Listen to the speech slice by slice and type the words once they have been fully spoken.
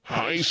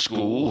High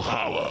School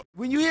Holla.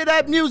 When you hear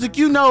that music,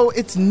 you know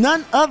it's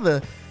none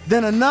other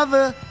than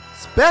another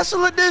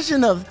special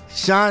edition of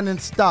Shining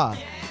Star.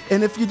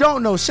 And if you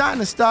don't know,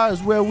 Shining Star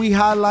is where we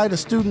highlight a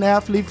student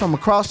athlete from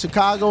across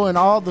Chicago and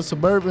all the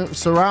suburban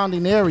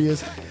surrounding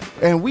areas.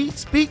 And we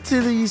speak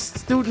to these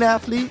student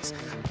athletes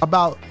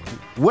about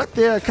what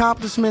their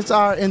accomplishments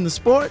are in the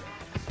sport,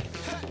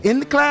 in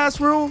the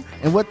classroom,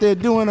 and what they're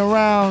doing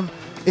around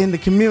in the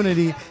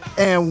community.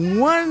 And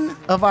one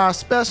of our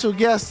special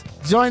guests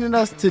joining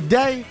us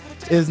today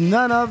is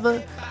none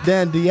other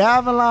than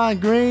D'Avalon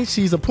Green.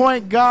 She's a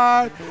point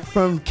guard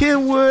from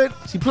Kenwood.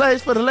 She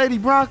plays for the Lady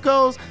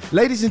Broncos.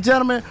 Ladies and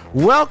gentlemen,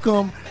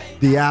 welcome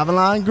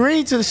D'Avalon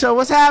Green to the show.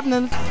 What's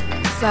happening?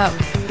 What's up?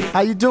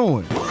 How you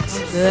doing?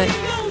 Good.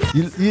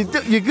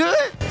 You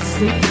good?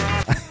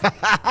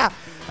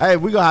 Hey,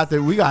 we got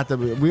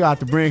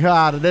to bring her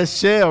out of that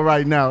shell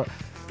right now.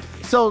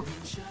 So,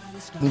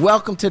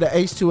 welcome to the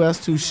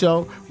H2S2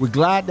 show. We're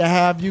glad to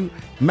have you.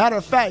 Matter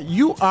of fact,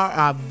 you are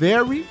our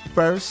very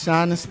first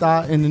Shining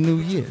Star in the new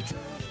year.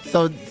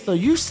 So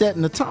you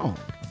setting the tone.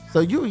 So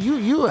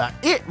you are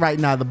it right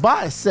now. The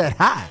bar is set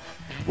high.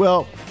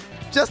 Well,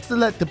 just to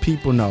let the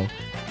people know,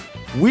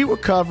 we were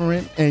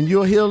covering, and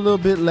you'll hear a little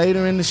bit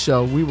later in the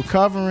show, we were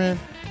covering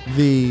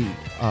the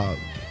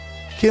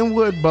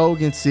Kenwood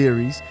Bogan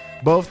series,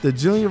 both the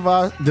junior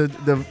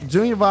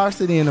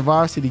varsity and the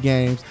varsity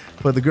games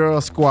for the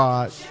girls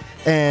squad.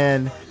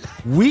 And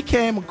we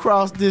came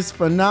across this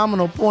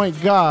phenomenal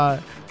point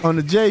guard on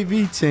the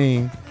JV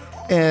team.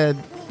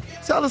 And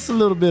tell us a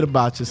little bit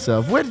about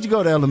yourself. Where did you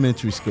go to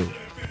elementary school?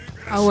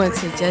 I went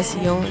to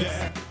Jesse Owens.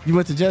 You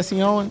went to Jesse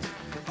Owens?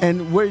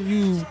 And were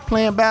you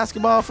playing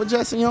basketball for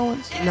Jesse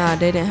Owens? Nah,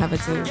 they didn't have a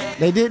team.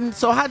 They didn't?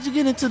 So how'd you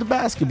get into the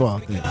basketball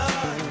thing?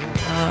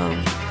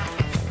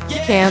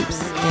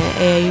 Camps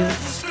and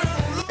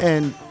AAU.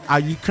 And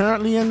are you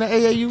currently in the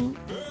AAU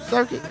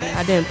circuit?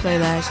 I didn't play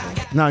last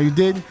year. No, you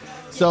didn't?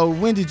 So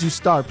when did you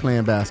start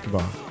playing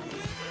basketball?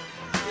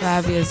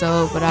 5 years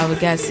old, but I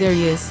got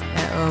serious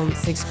at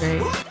 6th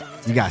grade.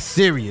 You got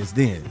serious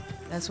then?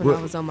 That's when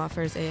I was on my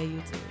first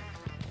AAU team.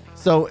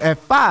 So at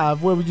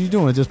 5, what were you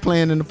doing? Just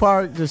playing in the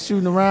park, just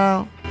shooting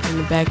around? In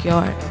the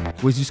backyard.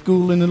 Was you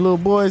schooling the little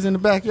boys in the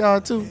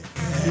backyard too?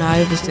 No,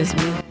 it was just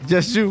me.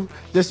 Just you?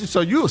 So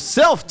you a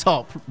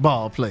self-taught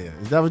ball player.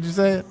 Is that what you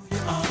said?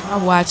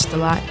 I watched a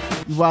lot.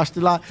 You watched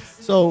a lot.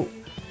 So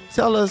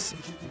tell us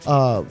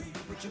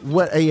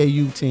what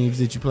AAU teams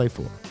did you play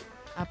for?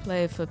 I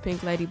played for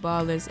Pink Lady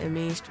Ballers and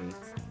Mean Streets.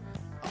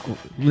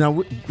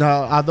 Now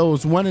are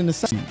those one and the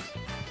same?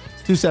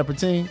 Two separate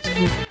teams?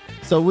 Mm-hmm.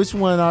 So which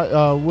one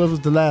what was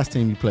the last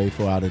team you played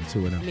for out of the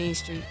two of them? Mean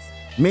Streets.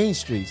 Mean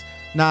Streets.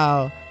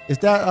 Now, is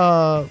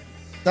that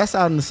that's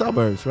out in the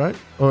suburbs, right?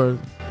 Or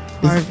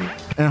Harvey.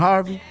 In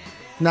Harvey?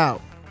 Now,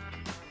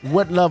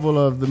 what level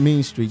of the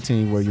Mean Street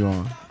team were you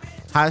on?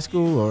 High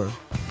school or?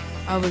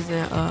 I was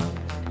in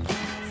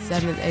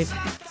 7th,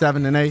 8th.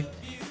 7 and 8.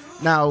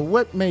 Now,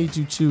 what made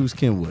you choose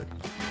Kenwood?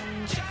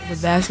 The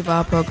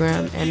basketball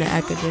program and the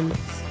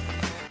academics.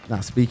 Now,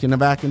 speaking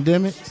of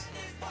academics,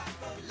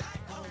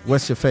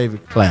 what's your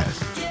favorite class?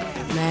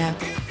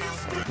 Math.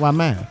 Why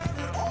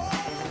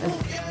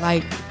math?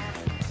 Like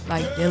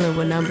dealing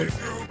with numbers.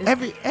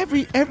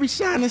 Every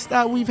Shining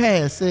Star we've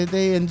had said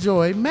they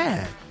enjoy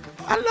math.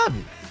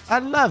 I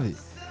love it.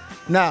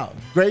 Now,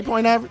 grade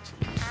point average?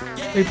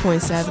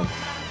 3.7.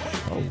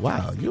 Oh,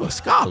 wow. You're a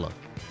scholar.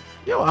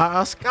 You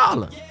are a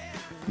scholar.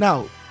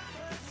 Now,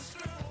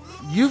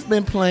 you've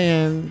been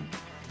playing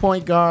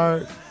point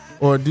guard,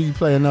 or do you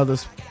play another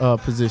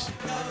position?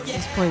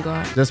 Just point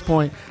guard. Just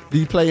point. Do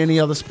you play any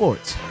other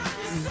sports?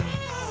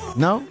 Mm-hmm.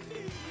 No?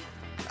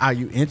 Are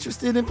you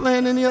interested in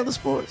playing any other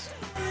sports?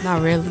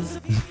 Not really.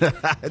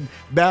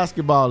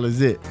 Basketball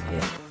is it.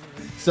 Yeah.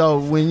 So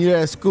when you're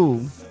at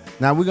school,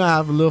 now we're going to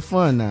have a little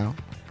fun now.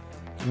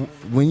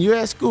 When you're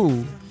at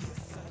school,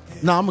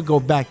 now I'm going to go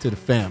back to the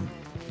family.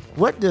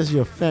 What does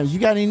your family, you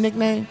got any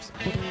nicknames?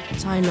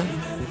 China.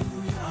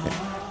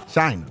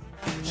 China.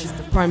 That's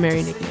the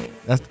primary nickname.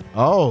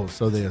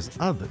 So there's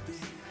others.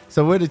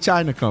 So where did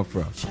China come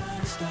from?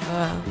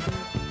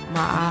 My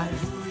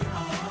eyes.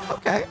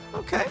 Okay.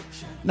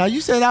 Now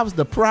you said that was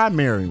the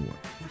primary one.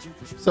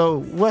 So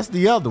what's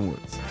the other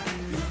ones?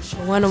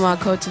 One of my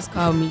coaches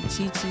called me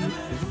Chi-Chi.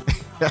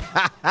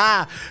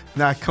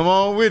 Now come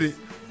on with it.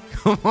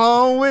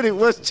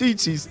 What's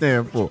Chi-Chi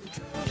stand for?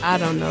 I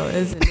don't know.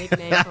 It's a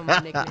nickname from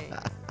a nickname.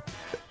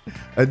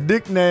 A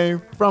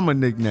nickname from a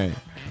nickname.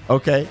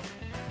 Okay.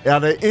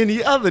 Are there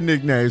any other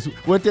nicknames?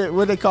 What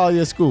they call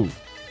you at school?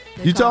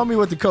 You told me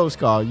what the coach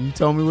called. You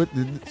told me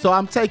so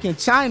I'm taking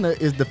China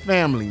is the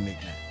family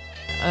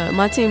nickname.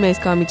 My teammates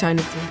call me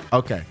China too.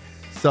 Okay.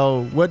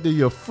 So what do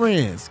your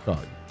friends call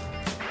you?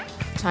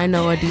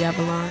 China or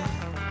D'Avalon.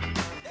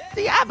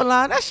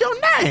 D'Avalon, that's your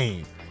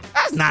name.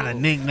 That's not a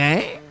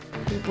nickname.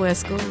 People at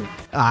school.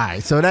 All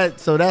right, so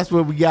that's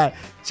what we got.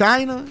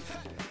 China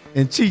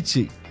and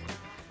Chi-Chi.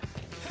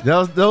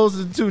 Those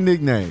are the two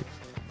nicknames.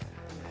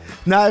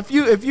 Now, if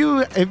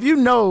you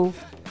know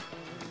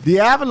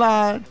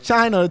D'Avalon,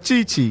 China, or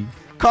Chi-Chi,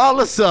 call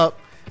us up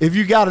if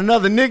you got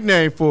another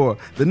nickname for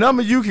her. The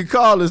number you can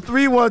call is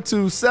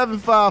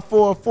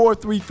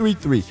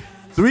 312-754-4333.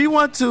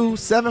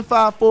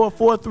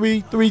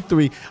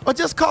 312-754-4333. Or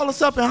just call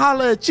us up and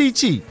holler at Chi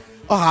Chi,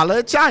 or holler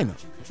at China,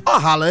 or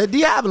holler at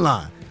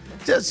Diabolon.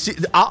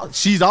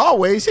 She's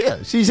always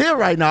here. She's here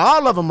right now.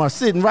 All of them are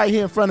sitting right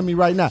here in front of me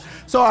right now.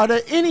 So are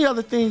there any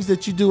other things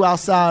that you do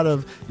outside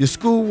of your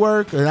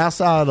schoolwork and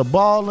outside of the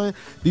balling?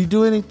 Do you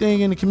do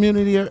anything in the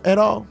community at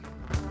all?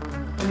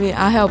 I mean,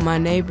 I help my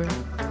neighbor.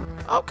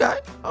 Okay.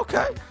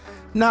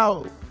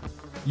 Now,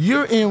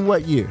 you're in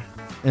what year?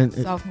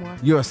 Sophomore.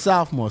 You're a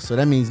sophomore, so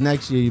that means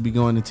next year you'll be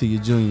going into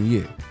your junior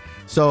year.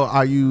 So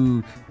are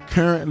you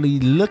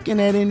currently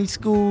looking at any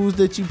schools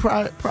that you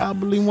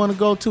probably want to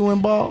go to in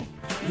ball?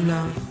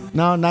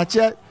 No, not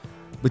yet,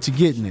 but you're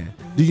getting there.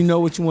 Do you know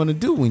what you want to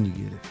do when you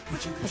get it?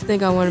 I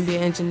think I want to be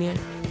an engineer.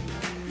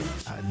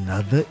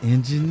 Another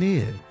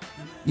engineer.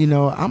 You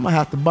know, I'm going to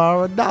have to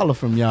borrow $1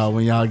 from y'all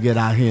when y'all get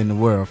out here in the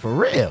world. For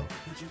real.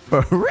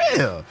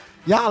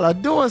 Y'all are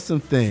doing some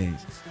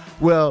things.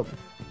 Well,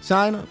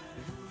 China,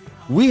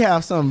 we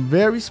have something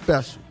very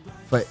special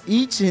for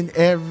each and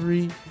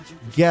every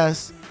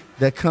guest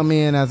that come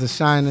in as a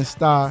shining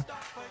star.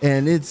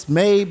 And it's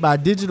made by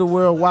Digital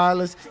World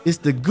Wireless. It's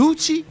the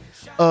Gucci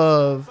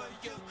of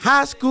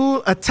high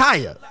school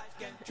attire.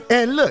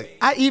 And look,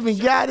 I even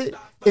got it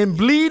in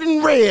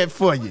bleeding red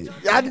for you.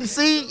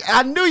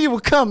 I knew you were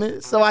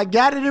coming, so I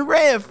got it in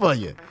red for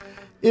you.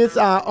 It's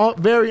our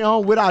very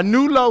own with our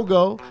new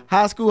logo,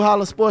 High School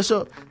Holler Sports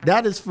Show.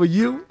 That is for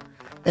you,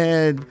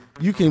 and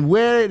you can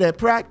wear it at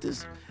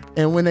practice.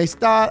 And when they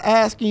start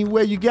asking you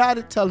where you got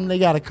it, tell them they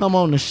got to come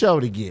on the show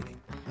to get it.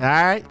 All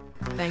right?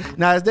 Thank you.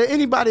 Now, is there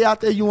anybody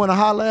out there you want to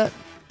holler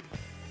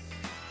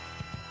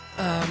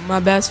at? My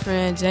best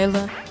friend,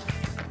 Jayla,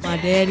 my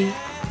daddy,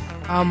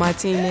 all my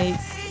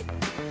teammates,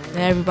 and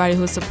everybody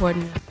who's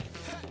supporting me.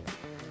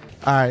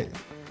 All right.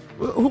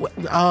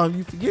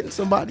 You forgetting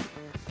somebody?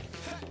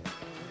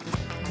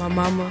 My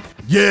mama.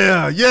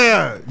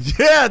 Yeah.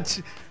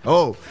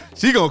 Oh,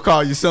 she gonna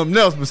call you something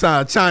else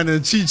besides China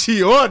and Chi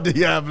Chi or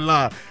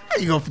Diabolon. How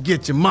you gonna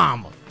forget your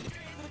mama?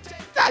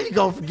 How you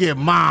gonna forget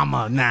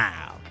mama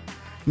now?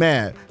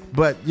 Man,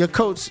 but your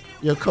coach,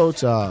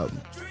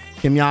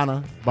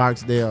 Kimiana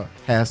Barksdale,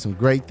 has some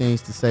great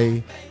things to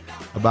say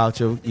about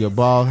your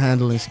ball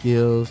handling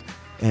skills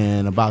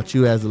and about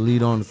you as a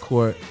leader on the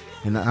court.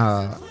 And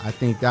I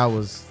think that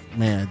was,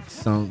 man,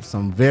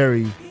 some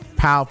very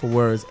powerful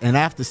words. And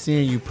after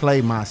seeing you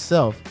play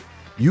myself,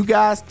 you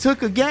guys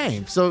took a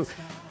game. So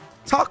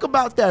talk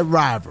about that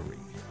rivalry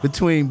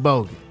between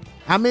Bogan.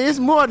 I mean, it's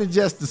more than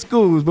just the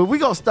schools, but we're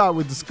going to start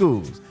with the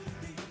schools.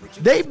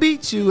 They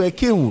beat you at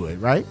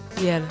Kenwood, right?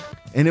 Yeah.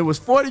 And it was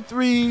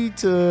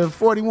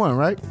 43-41,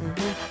 right?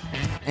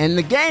 Mm-hmm. And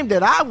the game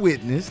that I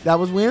witnessed, that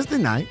was Wednesday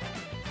night,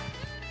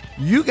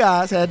 you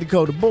guys had to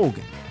go to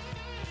Bogan.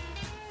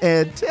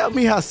 And tell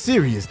me how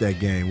serious that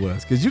game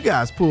was, because you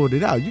guys pulled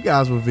it out. You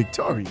guys were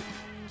victorious.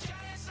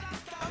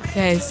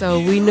 Okay, so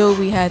we knew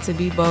we had to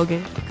beat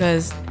Bogan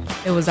because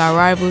it was our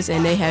rivals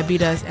and they had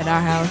beat us at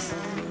our house.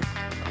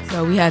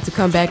 So we had to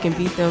come back and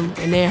beat them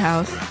in their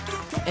house.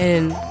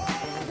 And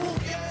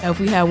if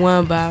we had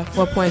won by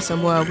 4 points or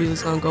more, we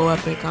was going to go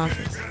up in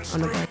conference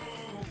on the break.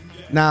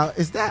 Now,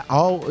 is that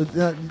all?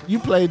 You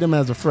played them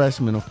as a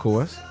freshman, of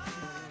course.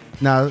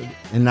 Now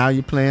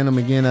you're playing them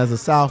again as a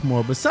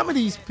sophomore. But some of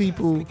these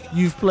people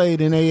you've played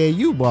in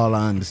AAU ball,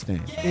 I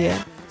understand.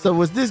 Yeah. So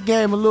was this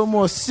game a little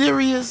more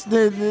serious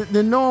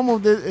than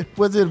normal?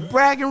 Was it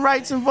bragging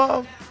rights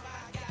involved?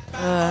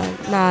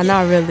 Nah,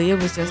 not really.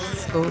 It was just a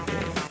school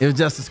thing. It was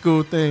just a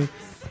school thing?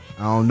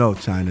 I don't know,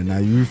 China. Now,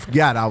 you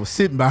forgot I was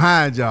sitting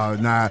behind y'all.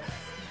 Now,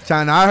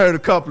 China, I heard a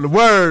couple of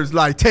words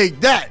like,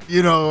 take that.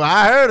 You know,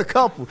 I heard a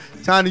couple.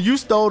 China, you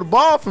stole the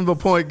ball from the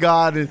point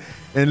guard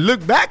and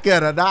look back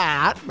at her.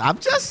 I'm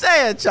just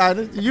saying,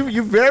 China,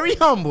 you're very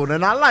humble,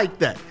 and I like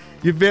that.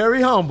 You're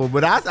very humble.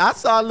 But I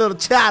saw a little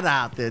chatter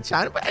out there,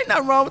 China. But ain't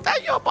nothing wrong with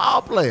that. You're a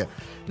ball player.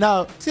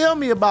 Now, tell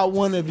me about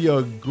one of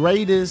your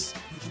greatest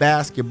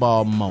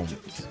basketball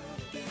moments.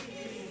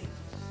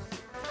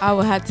 I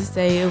would have to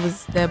say it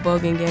was that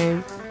Bogan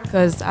game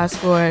because I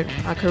scored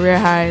my career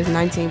high is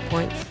 19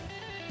 points.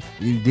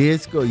 You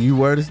did score. You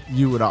were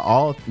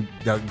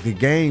the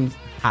game's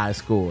high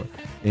score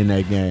in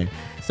that game.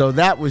 So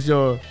that was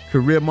your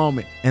career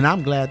moment, and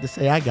I'm glad to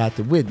say I got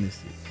to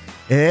witness it.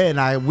 And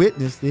I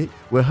witnessed it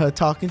with her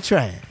talking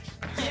trash.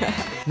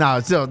 No.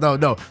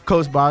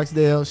 Coach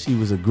Barksdale, she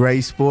was a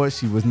great sport.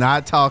 She was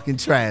not talking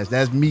trash.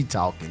 That's me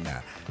talking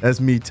now.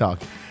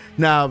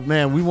 Now,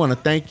 man, we want to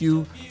thank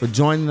you for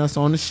joining us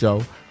on the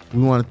show.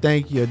 We want to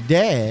thank your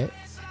dad.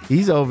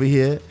 He's over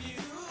here.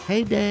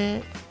 Hey,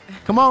 Dad.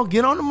 Come on,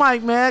 get on the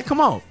mic, man.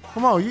 Come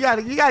on. You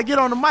gotta get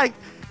on the mic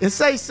and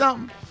say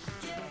something.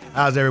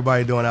 How's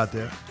everybody doing out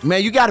there?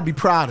 Man, you got to be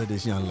proud of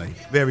this young lady.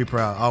 Very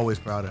proud. Always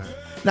proud of her.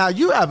 Now,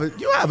 you have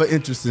an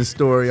interesting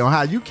story on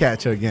how you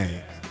catch her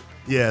game.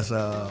 Yes,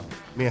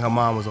 me and her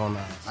mom was on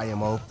the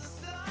IMO, on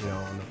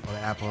the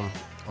app on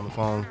the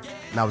phone,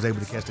 and I was able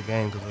to catch the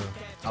game because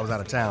I was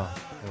out of town.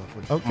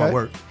 for my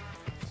work.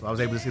 So I was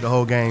able to see the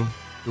whole game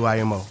through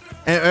IMO.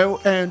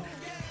 And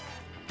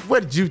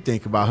what did you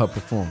think about her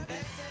performance?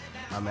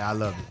 I mean, I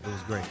loved it. It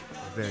was great. It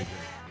was very good.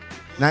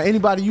 Now,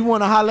 anybody you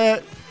want to holler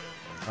at?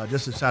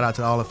 Just a shout out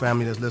to all the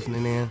family that's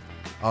listening in,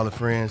 all the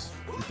friends.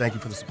 We thank you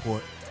for the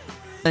support.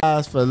 Thank you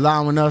guys for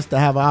allowing us to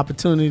have an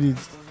opportunity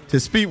to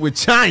speak with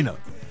China.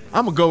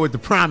 I'm going to go with the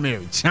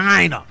primary,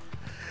 China.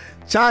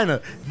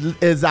 China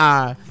is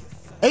our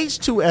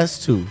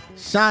H2S2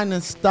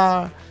 shining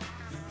star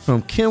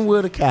from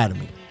Kenwood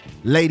Academy.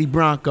 Lady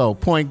Bronco,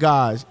 point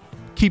guard.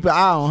 Keep an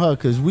eye on her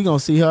because we're going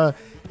to see her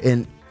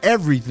in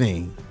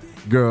everything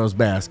girls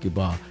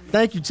basketball.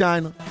 Thank you,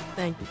 China.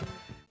 Thank you.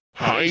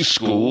 High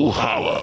School Holla.